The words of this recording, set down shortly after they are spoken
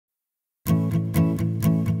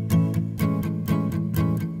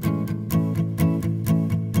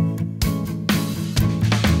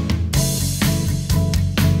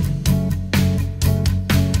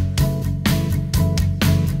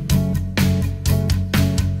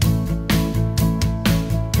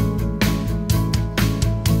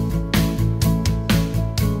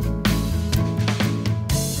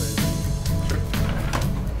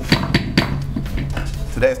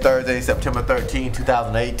Today's Thursday, September 13,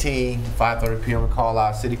 2018, 5:30 p.m. We call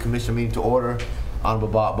our City Commission meeting to order. Honorable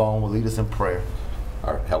Bob Bone will lead us in prayer.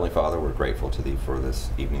 Our Heavenly Father, we're grateful to Thee for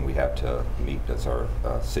this evening we have to meet as our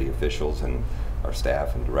city officials and our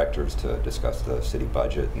staff and directors to discuss the city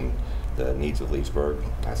budget and the needs of Leesburg.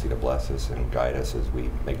 I ask Thee to bless us and guide us as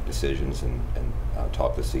we make decisions and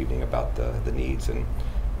talk this evening about the needs and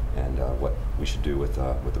what we should do with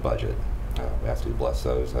the budget. We ask Thee to bless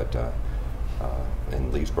those that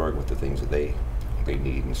in Leesburg with the things that they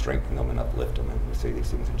need and strengthen them and uplift them. And we say these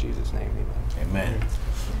things in Jesus' name. Amen. Amen.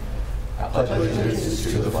 I pledge allegiance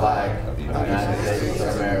to the flag of the United States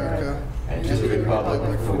of America and to the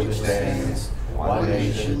republic for which it stands, one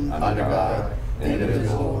nation, under God,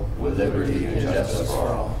 indivisible, with liberty and justice for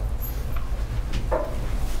all.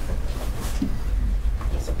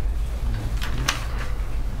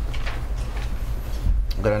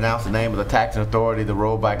 I'm going to announce the name of the taxing authority, the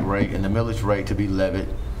rollback rate, and the millage rate to be levied.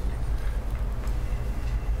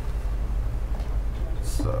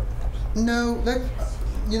 So. No,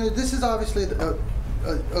 this is obviously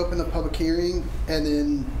open the public hearing, and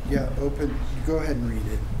then go ahead and read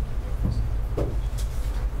it.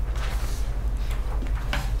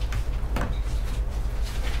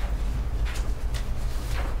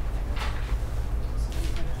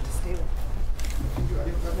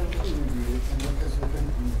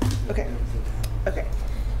 Okay.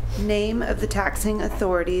 Name of the taxing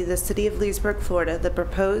authority, the City of Leesburg, Florida. The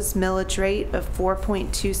proposed millage rate of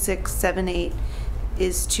 4.2678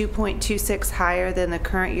 is 2.26 higher than the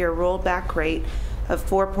current year rollback rate of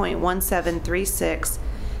 4.1736.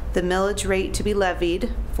 The millage rate to be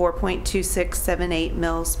levied, 4.2678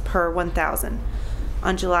 mils per 1,000.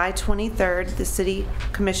 On July 23rd, the City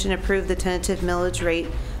Commission approved the tentative millage rate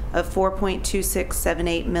of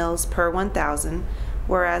 4.2678 mils per 1,000.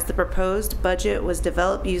 Whereas the proposed budget was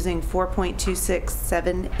developed using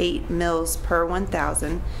 4.2678 mils per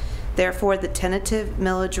 1,000, therefore the tentative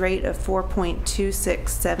millage rate of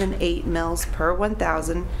 4.2678 mils per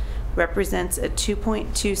 1,000 represents a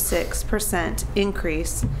 2.26%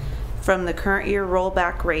 increase from the current year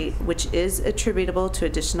rollback rate, which is attributable to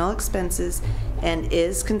additional expenses and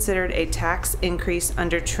is considered a tax increase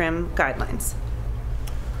under TRIM guidelines.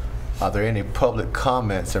 Are there any public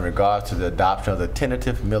comments in regards to the adoption of the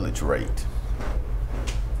tentative millage rate?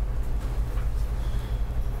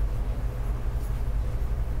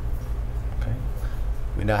 Okay.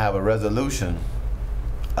 We now have a resolution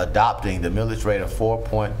adopting the millage rate of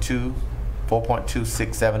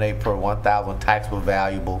 4.2678 per 1,000 taxable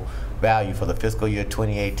value for the fiscal year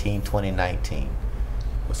 2018-2019.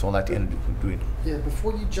 Would someone like to introduce? Yeah,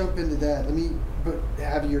 before you jump into that, let me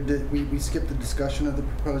have we skipped the discussion of the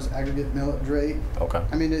proposed aggregate millage rate. Okay.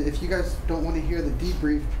 I mean, if you guys don't want to hear the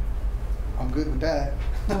debrief, I'm good with that.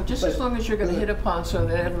 No, just as long as you're going to hit upon so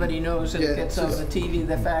that everybody knows and it gets on the TV,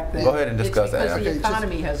 the fact that go ahead and discuss because that. the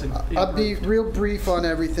economy has a... I'll be real brief on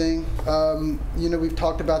everything. We've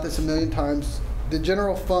talked about this a million times. The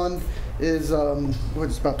general fund is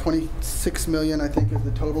it's about 26 million, I think, is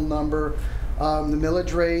the total number. The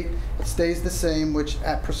millage rate stays the same, which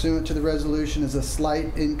pursuant to the resolution is a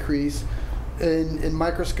slight increase. In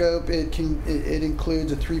microscope, it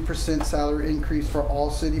includes a 3% salary increase for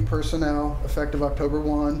all city personnel effective October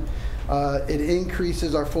 1. It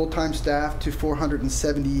increases our full-time staff to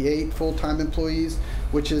 478 full-time employees,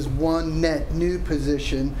 which is one net new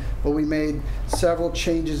position, but we made several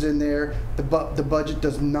changes in there. The budget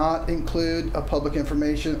does not include a public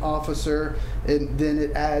information officer, and then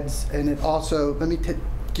it adds, and it also, let me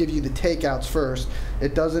give you the takeouts first.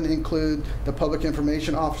 It doesn't include the public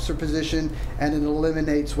information officer position, and it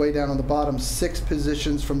eliminates way down on the bottom 6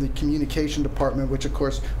 positions from the communication department, which of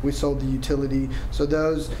course we sold the utility. So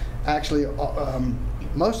those actually,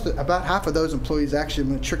 about half of those employees actually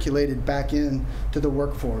matriculated back in to the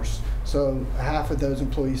workforce. So half of those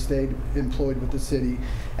employees stayed employed with the city.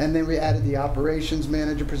 And then we added the operations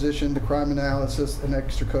manager position, the crime analysis, an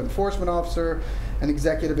extra code enforcement officer, an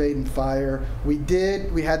executive aid and fire. We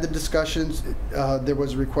had the discussions. There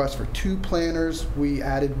was a request for 2 planners. We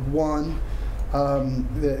added 1.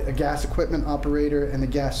 A gas equipment operator and a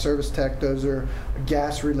gas service tech. Those are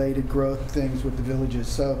gas-related growth things with the villages.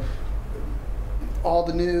 So all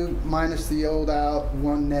the new minus the old out,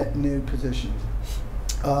 1 net new position.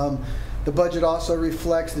 The budget also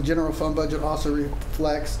reflects, the general fund budget also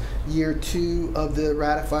reflects year 2 of the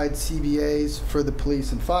ratified CBAs for the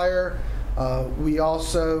police and fire. We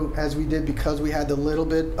also, as we did because we had a little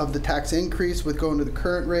bit of the tax increase with going to the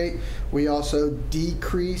current rate, we also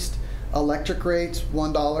decreased electric rates,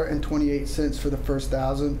 $1.28 for the first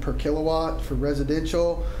 1,000 per kilowatt for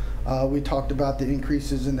residential. We talked about the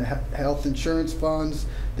increases in the health insurance funds,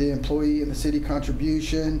 the employee and the city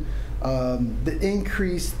contribution,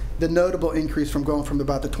 the notable increase from going from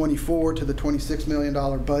about the $24 to the $26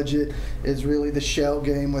 million budget is really the shell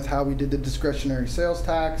game with how we did the discretionary sales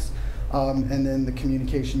tax, and then the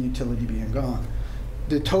communication utility being gone.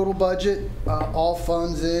 The total budget, all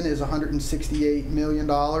funds in, is $168 million.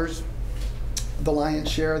 The lion's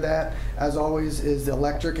share of that, as always, is the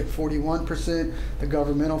electric at 41%, the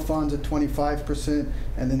governmental funds at 25%,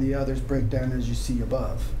 and then the others break down as you see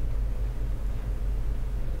above.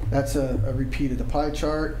 That's a repeat of the pie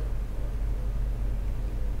chart.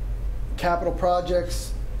 Capital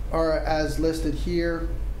projects are as listed here.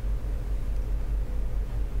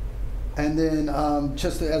 And then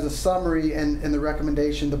just as a summary and the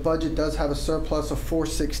recommendation, the budget does have a surplus of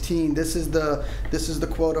 416. This is the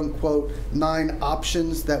quote unquote 9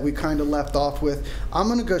 options that we kind of left off with. I'm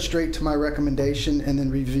going to go straight to my recommendation and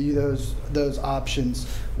then review those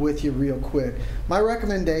options with you real quick. My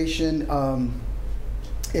recommendation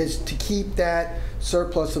is to keep that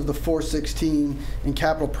surplus of the 416 in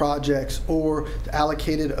capital projects or to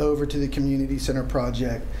allocate it over to the community center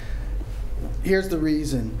project. Here's the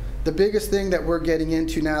reason. The biggest thing that we're getting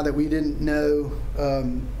into now that we didn't know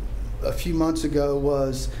a few months ago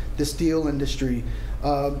was the steel industry.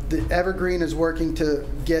 The Evergreen is working to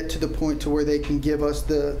get to the point to where they can give us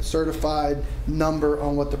the certified number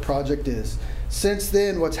on what the project is. Since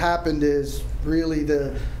then, what's happened is really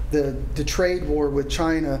the trade war with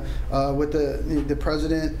China, with the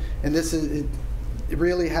president, and it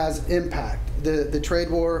really has impact. The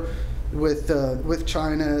trade war with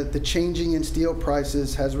China, the changing in steel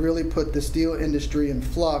prices has really put the steel industry in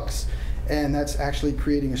flux, and that's actually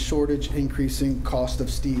creating a shortage, increasing cost of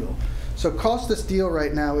steel. So cost of steel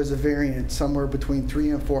right now is a variant somewhere between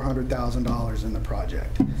 $300,000 and $400,000 in the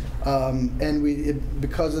project, and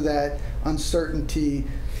because of that uncertainty,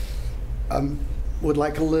 would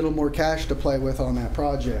like a little more cash to play with on that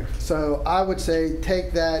project. So I would say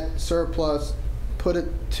take that surplus, put it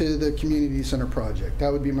to the community center project.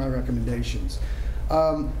 That would be my recommendations.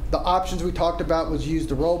 The options we talked about was use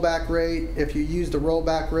the rollback rate. If you use the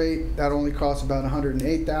rollback rate, that only costs about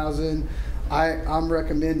 $108,000. I'm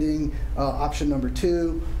recommending option number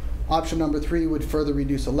 2. Option number 3 would further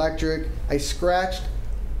reduce electric. I scratched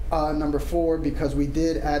number 4 because we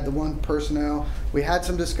did add the 1 personnel. We had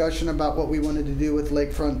some discussion about what we wanted to do with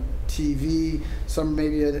Lakefront TV,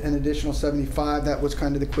 maybe an additional 75. That was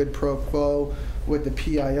kind of the quid pro quo with the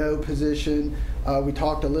PIO position. We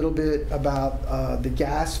talked a little bit about the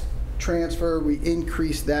gas transfer. We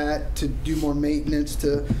increased that to do more maintenance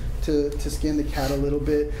to skin the cat a little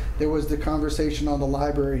bit. There was the conversation on the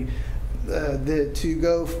library. To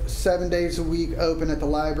go 7 days a week open at the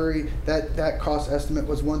library, that cost estimate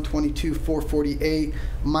was $122,448.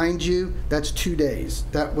 Mind you, that's 2 days.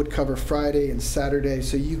 That would cover Friday and Saturday,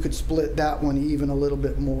 so you could split that one even a little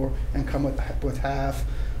bit more and come with half.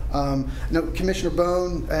 No, Commissioner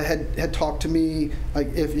Bone had talked to me,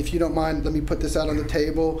 like, if you don't mind, let me put this out on the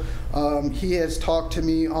table. He has talked to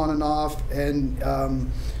me on and off, and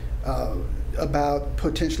about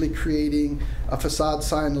potentially creating a facade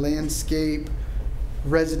sign landscape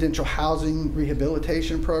residential housing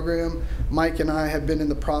rehabilitation program. Mike and I have been in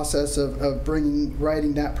the process of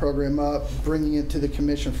writing that program up, bringing it to the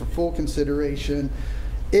commission for full consideration.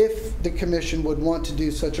 If the commission would want to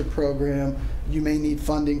do such a program, you may need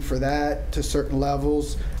funding for that to certain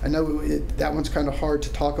levels. I know that one's kind of hard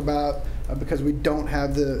to talk about because we don't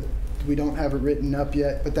have it written up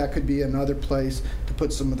yet, but that could be another place to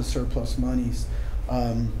put some of the surplus monies.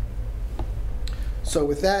 So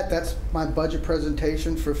with that, that's my budget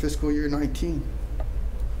presentation for fiscal year 19.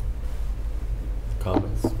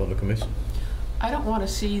 Comments from the commission? I don't want to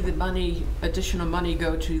see the additional money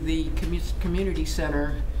go to the community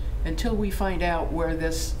center until we find out where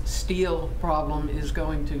this steel problem is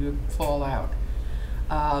going to fall out.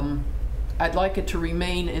 I'd like it to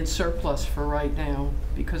remain in surplus for right now,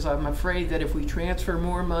 because I'm afraid that if we transfer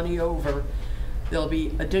more money over, there'll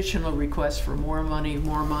be additional requests for more money,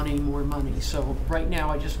 more money, more money. So right now,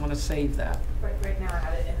 I just want to save that. Right now, I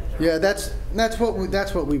have it in the general. Yeah,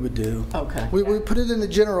 that's what we would do. Okay. We put it in the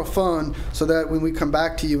general fund so that when we come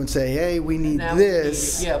back to you and say, hey, we need Now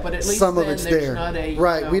this, we need it. Yeah, but at least some of then it's there's there. not a,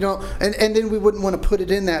 right. you know, We don't, and then we wouldn't want to put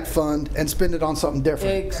it in that fund and spend it on something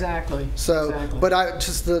different. Exactly. So, exactly. but I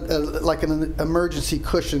just like an emergency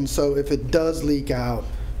cushion, so if it does leak out,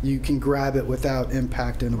 you can grab it without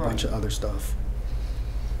impacting a bunch of other stuff.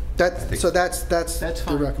 That's the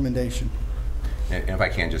fine. recommendation. And if I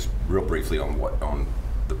can, just real briefly on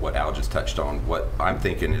what Al just touched on, what I'm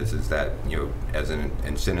thinking is that, you know, as an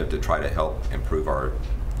incentive to try to help improve our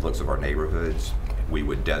looks of our neighborhoods, we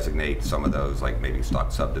would designate some of those, like maybe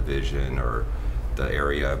Stock Subdivision or the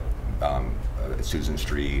area, Susan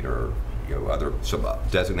Street, or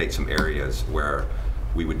designate some areas where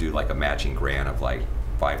we would do like a matching grant of like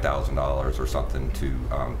 $5,000 or something to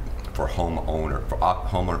for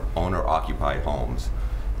homeowner occupied homes,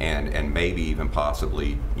 and maybe even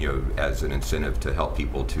possibly, you know, as an incentive to help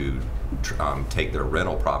people to take their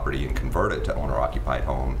rental property and convert it to owner occupied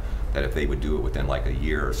home, that if they would do it within like a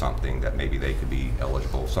year or something, that maybe they could be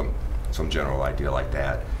eligible, some general idea like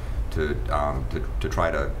that, to try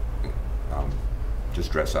to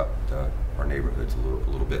just dress up our neighborhoods a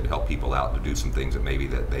little bit and help people out to do some things that maybe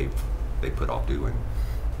that they put off doing.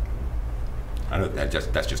 I know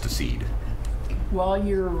that's just a seed. While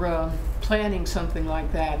you're planning something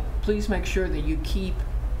like that, please make sure that you keep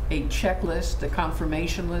a checklist, a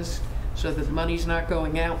confirmation list, so that the money's not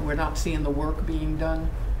going out and we're not seeing the work being done,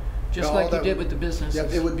 just like you did with the businesses.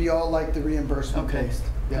 Yep, it would be all like the reimbursement Okay. based.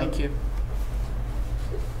 Yep. Thank you.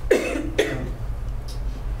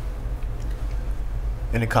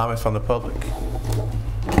 Any comments from the public?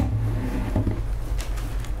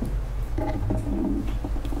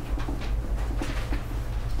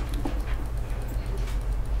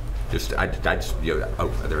 I just, you know, oh,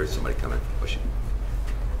 there is somebody coming. Pushing.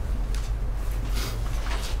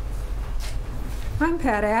 I'm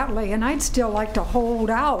Pat Atlee, and I'd still like to hold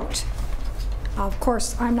out. Of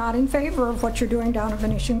course, I'm not in favor of what you're doing down at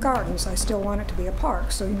Venetian Gardens. I still want it to be a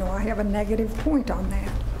park, so you know I have a negative point on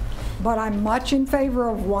that. But I'm much in favor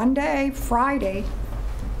of one day, Friday,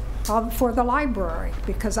 for the library,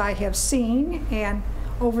 because I have seen, and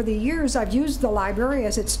over the years I've used the library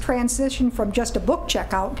as it's transitioned from just a book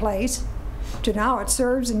checkout place to now it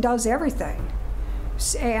serves and does everything.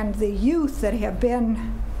 And the youth that have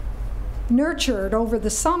been nurtured over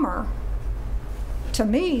the summer, to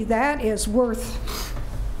me, that is worth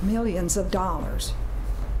millions of dollars,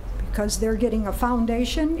 because they're getting a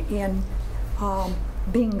foundation in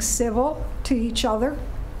being civil to each other,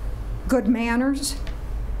 good manners,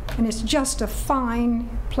 and it's just a fine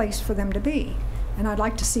place for them to be. And I'd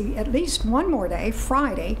like to see at least one more day,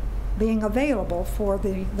 Friday, being available for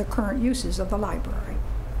the current uses of the library.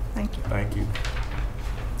 Thank you. Thank you.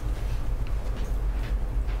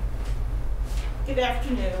 Good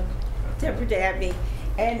afternoon, Deborah Dabney.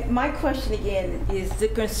 And my question again is the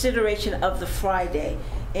consideration of the Friday.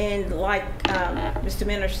 And like Mr.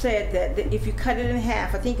 Minner said, that if you cut it in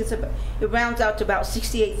half, I think it rounds out to about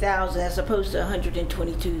 $68,000 as opposed to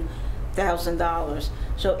 $122,000.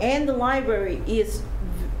 So, and the library is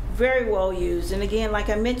very well used. And again, like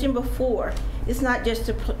I mentioned before, it's not just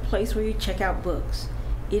a place where you check out books.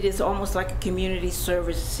 It is almost like a community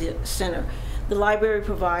service center. The library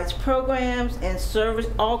provides programs and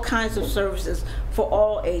all kinds of services for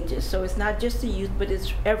all ages. So it's not just the youth, but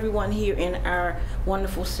it's everyone here in our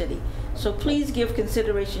wonderful city. So please give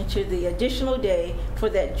consideration to the additional day for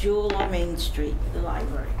that jewel on Main Street, the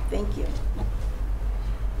library. Thank you.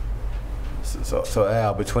 So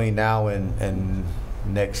Al, between now and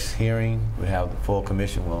next hearing, we have the full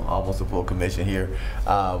commission, well, almost a full commission here.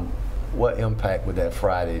 What impact would that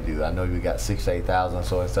Friday do? I know we got 68,000,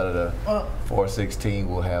 so instead of the 416,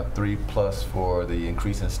 we'll have 3+ for the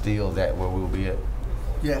increase in steel. Is that where we'll be at?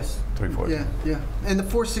 Yes. 340. Yeah. And the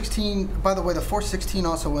 416, by the way, the 416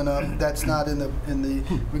 also went up. That's not in the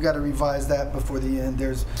we got to revise that before the end.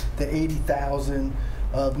 There's the 80,000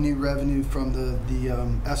 of new revenue from the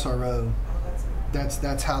SRO.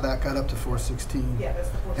 That's how that got up to 416. Yeah, that's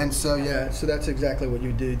the 416. And so so that's exactly what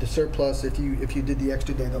you do. The surplus, if you did the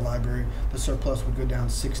extra day at the library, the surplus would go down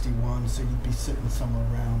 61, so you'd be sitting somewhere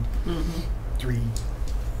around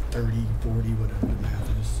 330, 40, whatever the math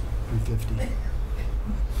is, 350.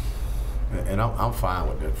 And I'm fine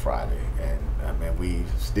with that Friday. And I mean, we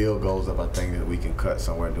still goes up. I think that we can cut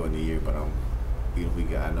somewhere during the year, but I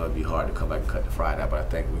know it'd be hard to come back and cut the Friday, but I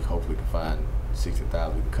think we hopefully can find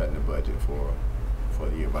 60,000 we can cut in the budget for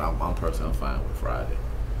the year. But I'm personally fine with Friday.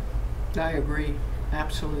 I agree,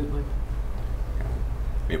 absolutely.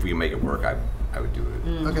 If we can make it work, I would do it.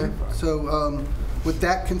 Okay, so with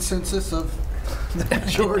that consensus of the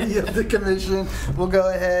majority of the commission, we'll go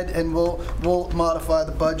ahead and we'll modify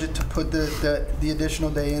the budget to put the additional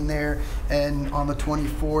day in there, and on the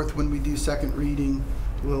 24th when we do second reading,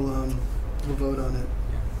 we'll vote on it.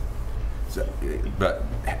 So,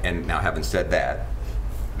 and now having said that,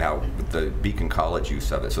 now with the Beacon College use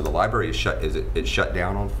of it, so the library is shut. It's shut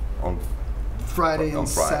down on Friday on and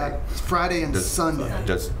Friday. Friday and Sunday.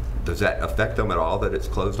 Does that affect them at all that it's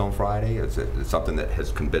closed on Friday? Is it something that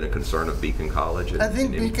has been a concern of Beacon College? I think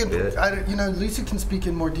in any Beacon, bit? you know, Lisa can speak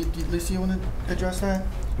in more deep. Lisa, you want to address that?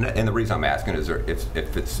 And the reason I'm asking is,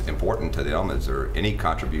 if it's important to them, is there any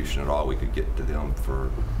contribution at all we could get to them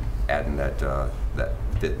for adding that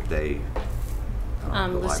day?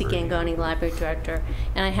 Lucy Gangoni, Library Director,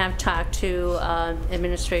 and I have talked to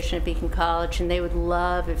administration at Beacon College, and they would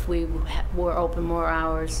love if we were open more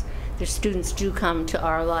hours. Their students do come to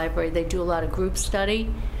our library. They do a lot of group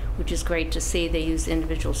study, which is great to see. They use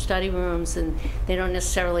individual study rooms, and they don't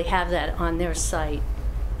necessarily have that on their site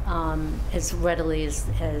as readily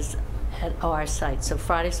as at our site. So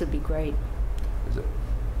Fridays would be great.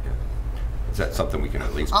 Is that something we can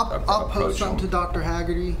at least I'll approach post something to them? Dr.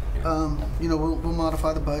 Haggerty. Yeah. You know, we'll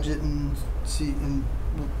modify the budget and see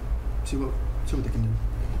we'll see what they can do.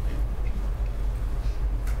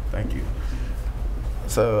 Thank you.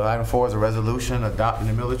 So item 4 is a resolution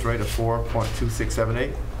adopting the millage rate of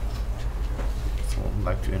 4.2678. Someone would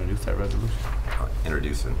like to introduce that resolution?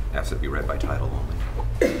 Introduce and ask it to be read by title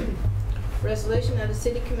only. Resolution of the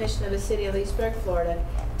City Commission of the City of Leesburg, Florida,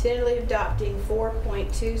 tentatively adopting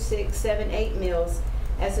 4.2678 mills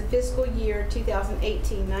as the fiscal year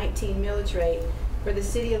 2018-19 millage rate for the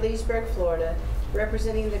City of Leesburg, Florida,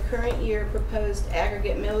 representing the current year proposed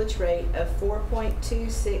aggregate millage rate of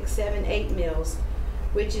 4.2678 mills,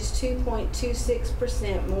 which is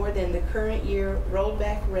 2.26% more than the current year rolled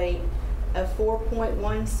back rate of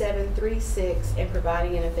 4.1736 and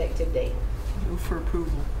providing an effective date. Move for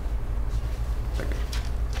approval.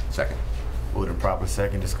 Second. Moved and proper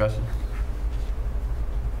second. Discussion?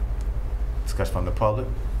 Discussion from the public?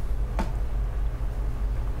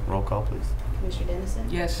 Roll call, please. Commissioner Dennison?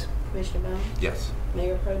 Yes. Commissioner Bone? Yes.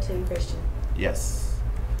 Mayor Pro Tem Christian? Yes.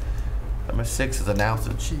 Number 6 is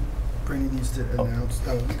announcing. She Brittany needs to announce.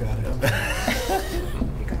 Oh, you got it.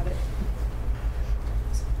 You got it.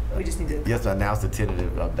 We just need to. Yes, to announce the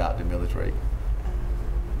tentative adopted millage rate. I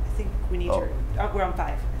think we need your. We're on 5.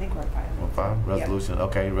 I think we're on 5. On 5, resolution. Yeah.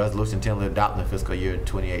 Okay, resolution tentatively adopting the fiscal year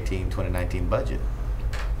 2018-2019 budget.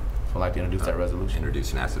 So I'd like to introduce that resolution.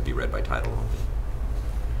 Introduce and ask it to be read by title only.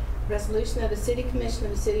 Resolution of the City Commission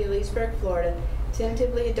of the City of Leesburg, Florida,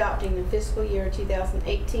 tentatively adopting the fiscal year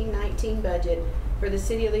 2018-19 budget for the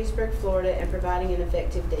City of Leesburg, Florida, and providing an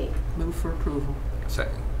effective date. Move for approval.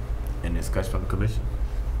 Second. Any discussion from the commission?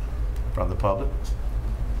 From the public?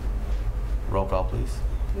 Roll call, please.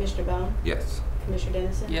 Commissioner Bone? Yes. Commissioner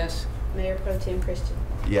Dennison? Yes. Mayor Pro Tem Christian?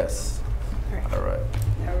 Yes. All right.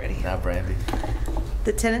 Now ready. Now, Brandy.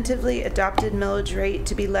 The tentatively adopted millage rate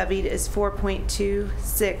to be levied is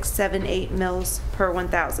 4.2678 mils per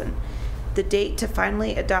 1,000. The date to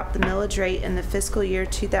finally adopt the millage rate in the fiscal year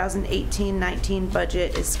 2018-19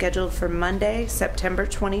 budget is scheduled for Monday, September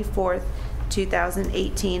 24th,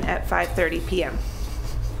 2018 at 5:30 p.m.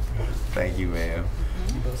 Thank you, ma'am.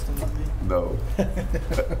 You busting on me? No.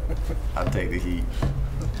 I'll take the heat.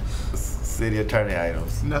 City attorney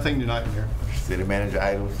items. Nothing tonight here. City manager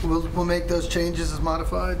items. We'll make those changes as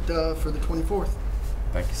modified for the 24th.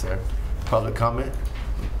 Thank you, sir. Public comment.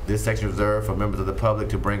 This section is reserved for members of the public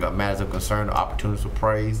to bring up matters of concern or opportunities for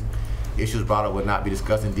praise. Issues brought up will not be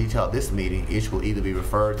discussed in detail at this meeting. Issues will either be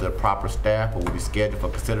referred to the proper staff or will be scheduled for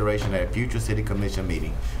consideration at a future city commission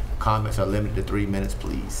meeting. Comments are limited to 3 minutes,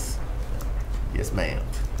 please. Yes, ma'am.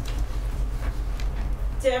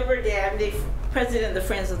 Deborah Dabney, President of the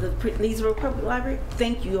Friends of the Leesburg Public Library.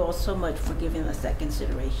 Thank you all so much for giving us that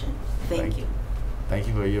consideration. Thank you. Thank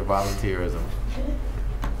you for your volunteerism.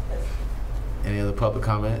 Any other public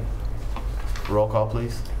comment? Roll call,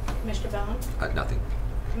 please. Commissioner Bone? Nothing.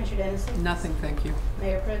 Commissioner Dennison? Nothing, thank you.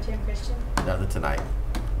 Mayor Pro Tem Christian? Nothing tonight.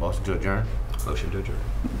 Motion to adjourn. Motion to adjourn.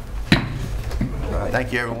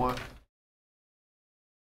 Thank you, everyone.